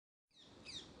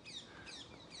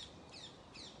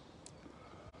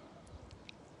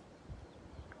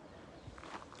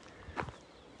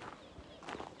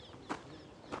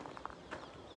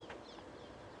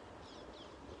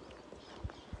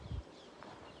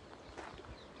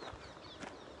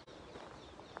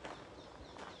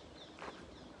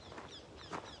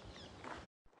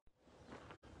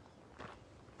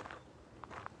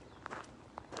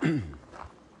Good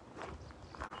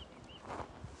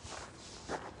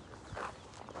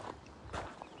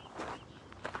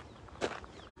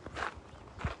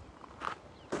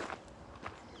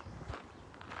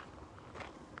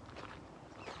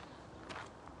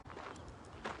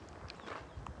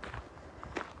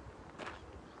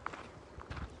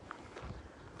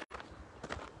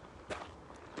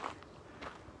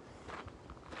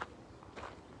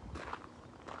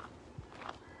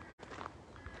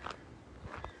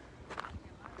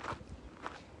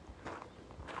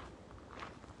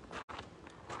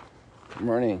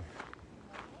morning.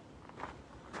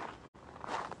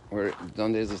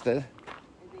 ¿Dónde es usted?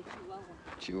 De Chihuahua.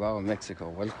 Chihuahua, México.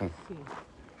 Welcome. Sí.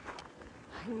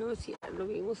 Ay, no, sí, lo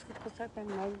vimos, qué cosa tan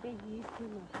más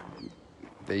bellísima.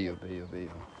 Bello, bello,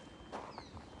 bello.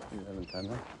 ¿Y la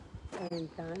ventana? La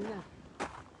ventana,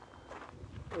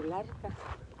 el arca.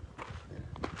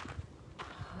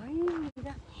 Ay,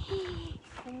 mira.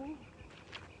 ¿Cómo?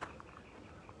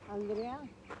 Andrea,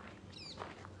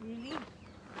 Lili,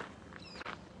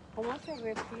 ¿cómo se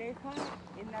refleja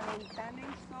en la ventana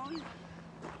el sol?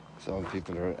 Some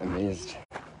people are amazed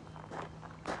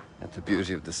at the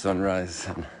beauty of the sunrise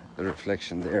and the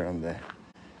reflection there on the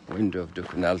window of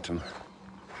Ducanaltum.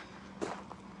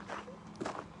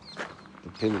 The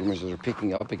pilgrimages are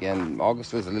picking up again.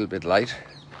 August was a little bit light.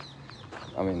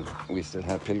 I mean, we still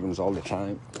have pilgrims all the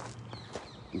time,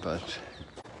 but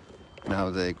now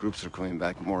the groups are coming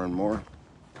back more and more.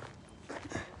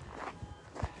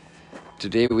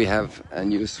 Today we have a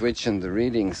new switch in the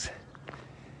readings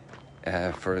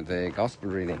for the gospel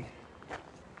reading.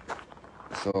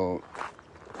 So,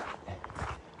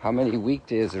 how many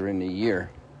weekdays are in a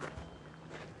year?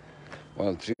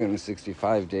 Well,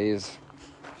 365 days,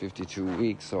 52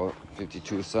 weeks, so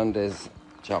 52 Sundays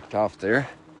chopped off there.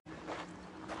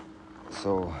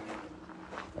 So,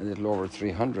 a little over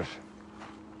 300.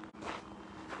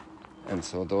 And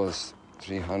so those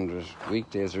 300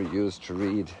 weekdays are used to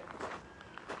read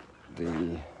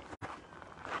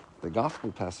the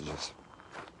gospel passages.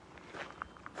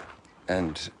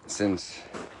 And since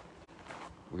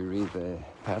we read the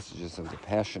passages of the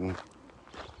Passion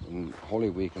in Holy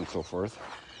Week and so forth,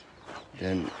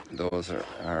 then those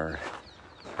are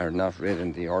not read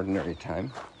in the ordinary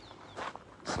time.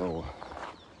 So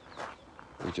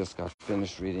we just got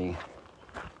finished reading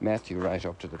Matthew right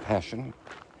up to the Passion,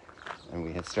 and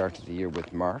we had started the year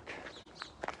with Mark,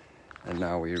 and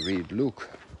now we read Luke.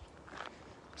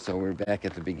 So we're back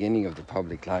at the beginning of the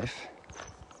public life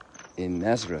in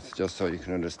Nazareth, just so you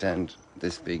can understand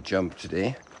this big jump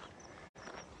today.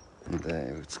 And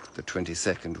it's the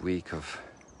 22nd week of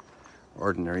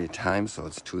ordinary time, so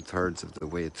it's 2/3 of the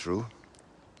way through.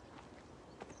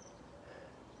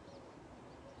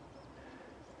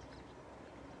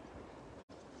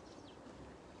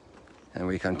 And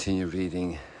we continue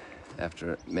reading,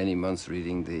 after many months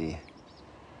reading the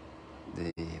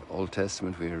Old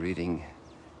Testament, we are reading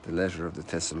the letter of the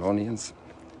Thessalonians,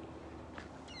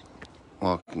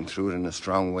 walking through it in a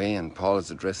strong way, and Paul is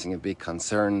addressing a big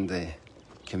concern the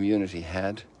community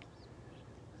had,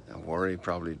 a worry,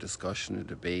 probably discussion, a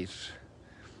debate,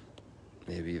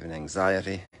 maybe even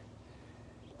anxiety.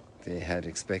 They had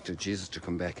expected Jesus to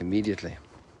come back immediately.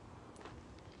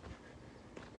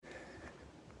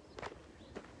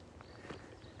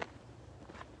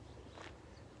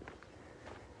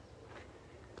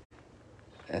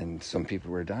 And some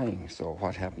people were dying, so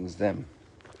what happens then?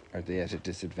 Are they at a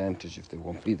disadvantage if they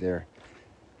won't be there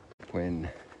when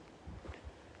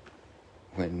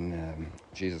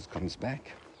Jesus comes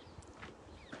back?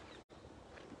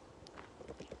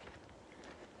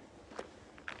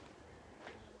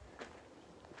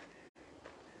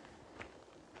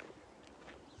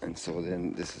 And so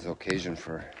then this is occasion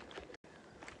for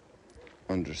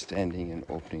understanding and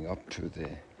opening up to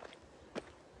the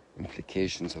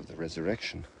implications of the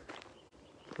resurrection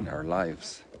in our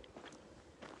lives.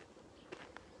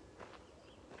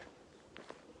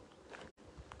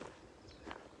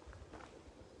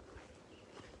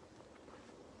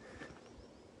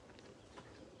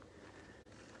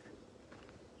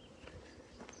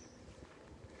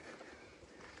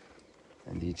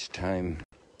 And each time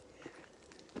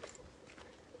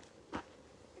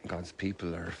God's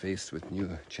people are faced with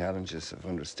new challenges of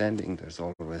understanding, there's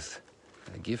always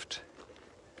a gift.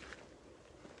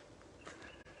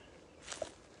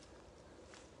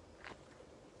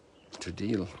 To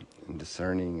deal in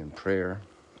discerning and prayer,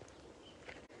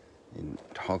 in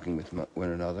talking with one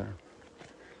another.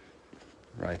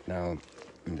 Right now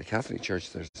in the Catholic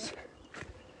Church there's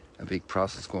a big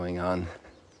process going on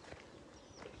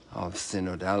of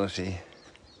synodality,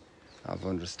 of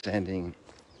understanding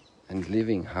and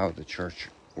living how the Church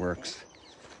works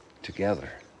together,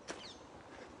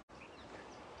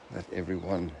 that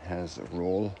everyone has a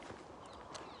role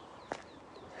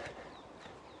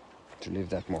to live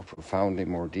that more profoundly,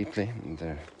 more deeply. And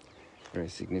there are very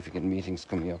significant meetings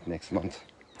coming up next month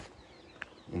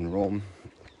in Rome.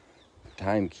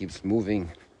 Time keeps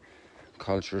moving,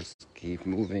 cultures keep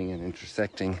moving and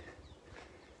intersecting,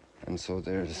 and so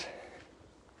there's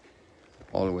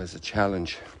always a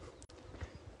challenge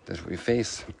that we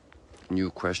face. New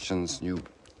questions, new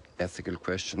ethical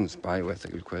questions,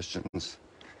 bioethical questions,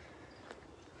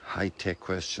 high-tech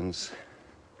questions.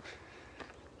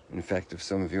 In fact, if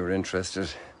some of you are interested,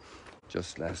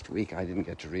 just last week, I didn't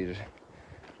get to read it,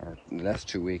 or in the last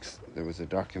 2 weeks, there was a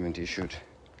document issued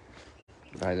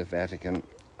by the Vatican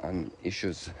on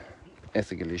issues,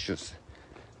 ethical issues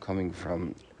coming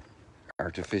from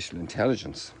artificial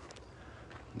intelligence.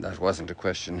 That wasn't a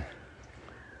question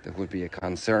that would be a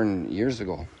concern years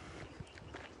ago,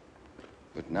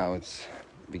 but now it's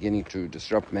beginning to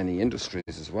disrupt many industries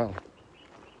as well.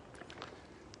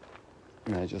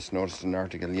 And I just noticed an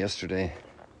article yesterday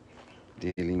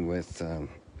dealing with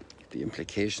the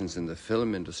implications in the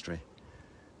film industry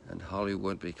and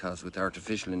Hollywood, because with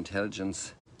artificial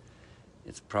intelligence,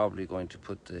 it's probably going to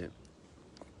put the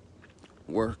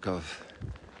work of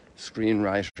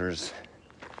screenwriters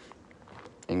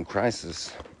in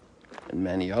crisis, and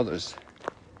many other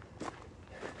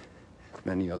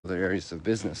areas of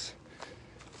business.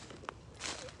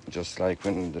 Just like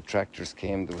when the tractors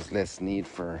came, there was less need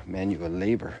for manual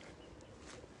labor,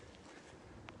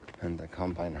 and the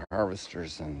combine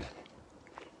harvesters and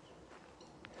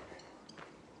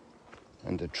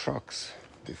the trucks.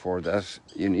 Before that,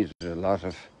 you needed a lot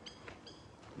of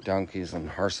donkeys and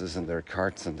horses and their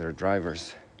carts and their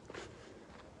drivers,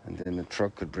 and then the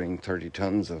truck could bring 30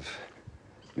 tons of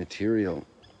material,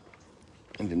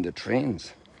 and then the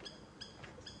trains.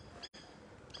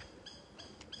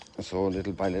 So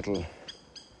little by little,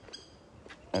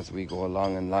 as we go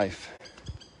along in life,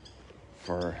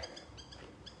 for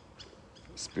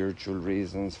spiritual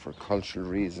reasons, for cultural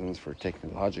reasons, for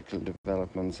technological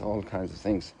developments, all kinds of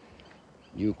things,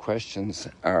 new questions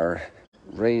are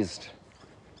raised.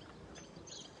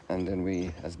 And then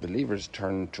we, as believers,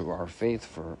 turn to our faith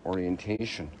for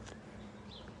orientation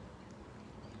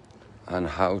on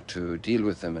how to deal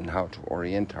with them and how to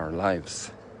orient our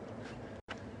lives.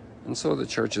 And so the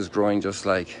church is growing just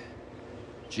like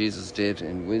Jesus did,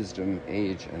 in wisdom,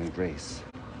 age, and grace.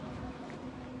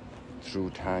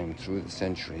 Through time, through the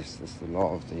centuries. That's the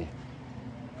law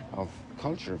of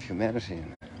culture, of humanity.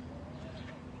 And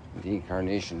in the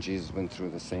incarnation, Jesus went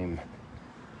through the same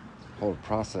whole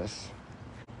process.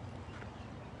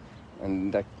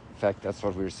 And in fact, that's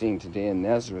what we're seeing today in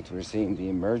Nazareth. We're seeing the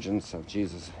emergence of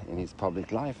Jesus in his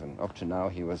public life. And up to now,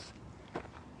 he was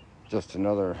just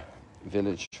another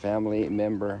village family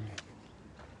member,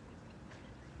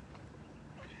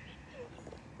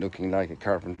 looking like a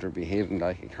carpenter, behaving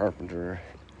like a carpenter.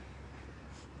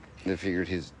 They figured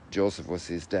Joseph was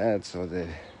his dad, so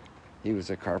he was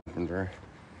a carpenter.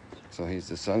 So he's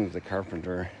the son of the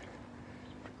carpenter.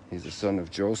 He's the son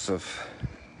of Joseph.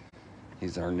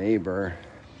 He's our neighbor.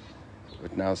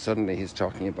 But now suddenly he's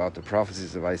talking about the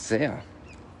prophecies of Isaiah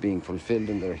being fulfilled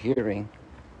in their hearing,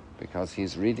 because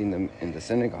he's reading them in the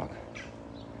synagogue.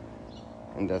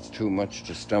 And that's too much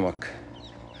to stomach.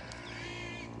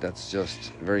 That's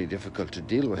just very difficult to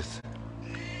deal with.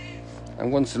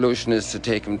 And one solution is to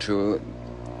take him to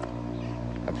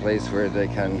a place where they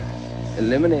can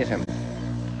eliminate him.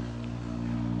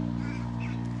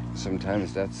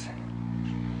 Sometimes that's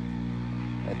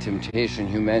a temptation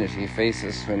humanity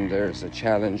faces when there's a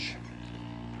challenge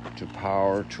to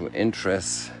power, to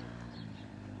interests.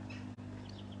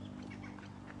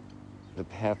 The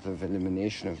path of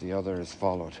elimination of the other is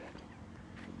followed.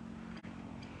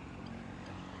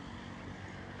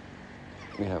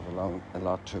 We have a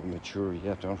lot to mature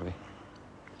yet, don't we?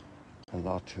 A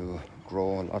lot to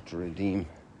grow, a lot to redeem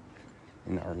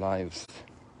in our lives.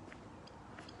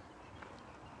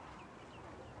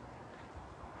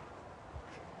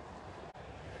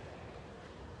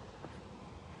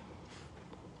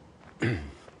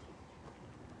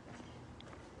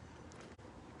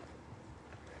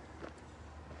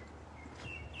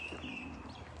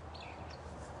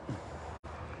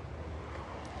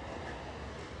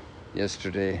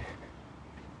 Yesterday,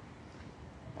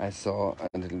 I saw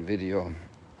a little video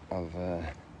of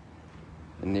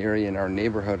an area in our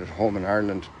neighbourhood at home in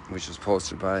Ireland, which was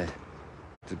posted by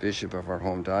the bishop of our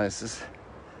home diocese,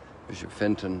 Bishop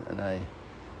Fenton, and I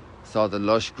saw the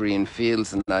lush green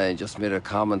fields, and I just made a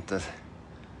comment that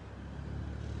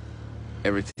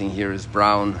everything here is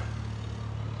brown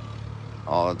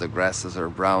all of the grasses are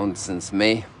brown since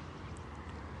May.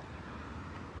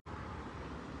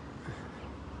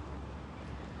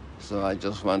 So I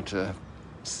just want to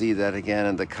see that again,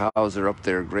 and the cows are up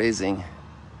there grazing.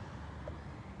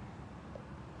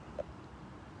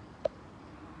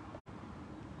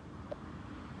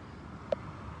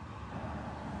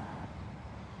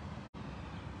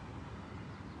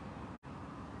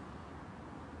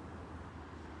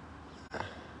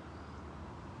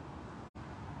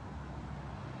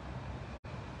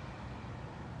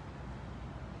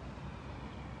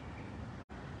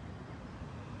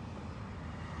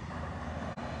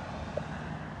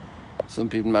 Some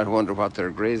people might wonder what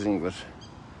they're grazing, but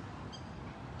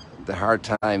the hard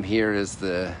time here is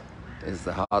the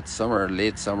hot summer,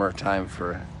 late summer time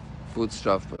for food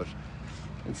stuff. But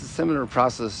it's a similar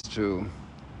process to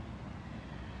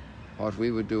what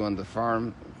we would do on the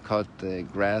farm: cut the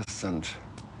grass and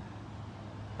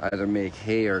either make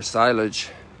hay or silage.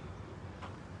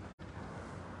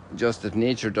 Just that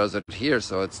nature does it here,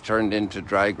 so it's turned into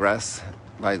dry grass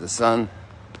by the sun,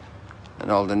 and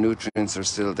all the nutrients are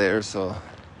still there, so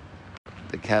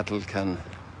the cattle can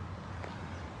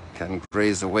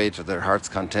graze away to their heart's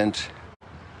content.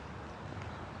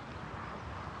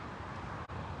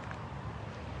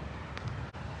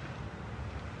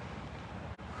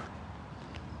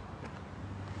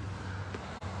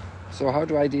 So how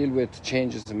do I deal with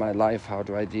changes in my life? How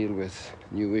do I deal with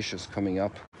new issues coming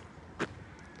up?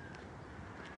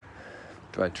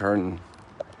 Do I turn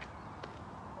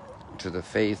to the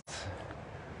faith?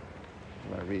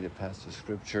 Do I read a passage of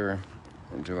scripture?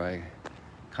 And do I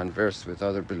converse with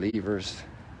other believers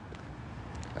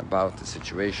about the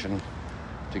situation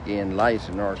to gain light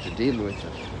in order to deal with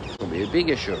it? It will be a big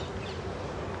issue.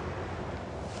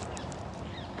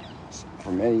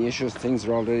 For many issues, things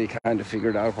are already kind of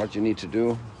figured out what you need to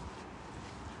do,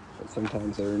 but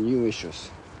sometimes there are new issues.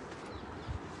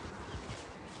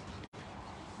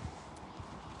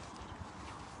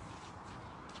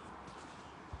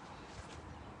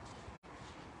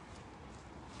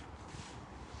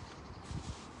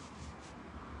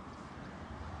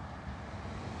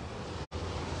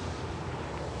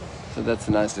 So that's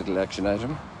a nice little action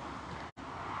item.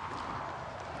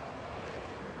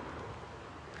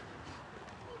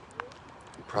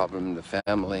 Problem in the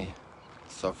family,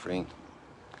 suffering,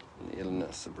 an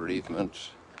illness, a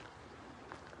bereavement.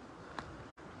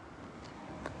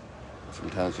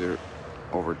 Sometimes we're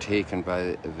overtaken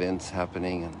by events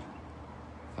happening and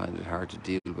find it hard to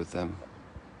deal with them.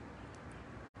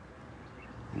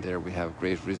 And there we have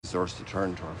great resource to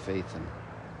turn to our faith and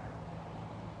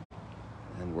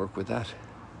work with that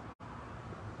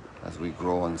as we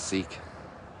grow and seek.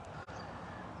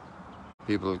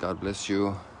 People, God bless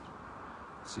you.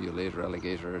 See you later,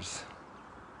 alligators.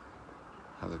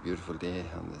 Have a beautiful day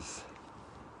on this.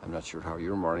 I'm not sure how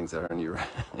your mornings are in your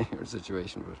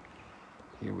situation, but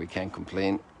here we can't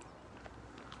complain.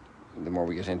 The more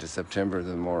we get into September,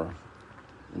 the more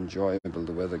enjoyable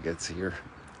the weather gets here,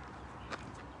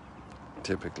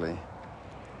 typically.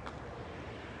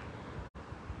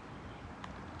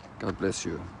 God bless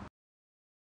you.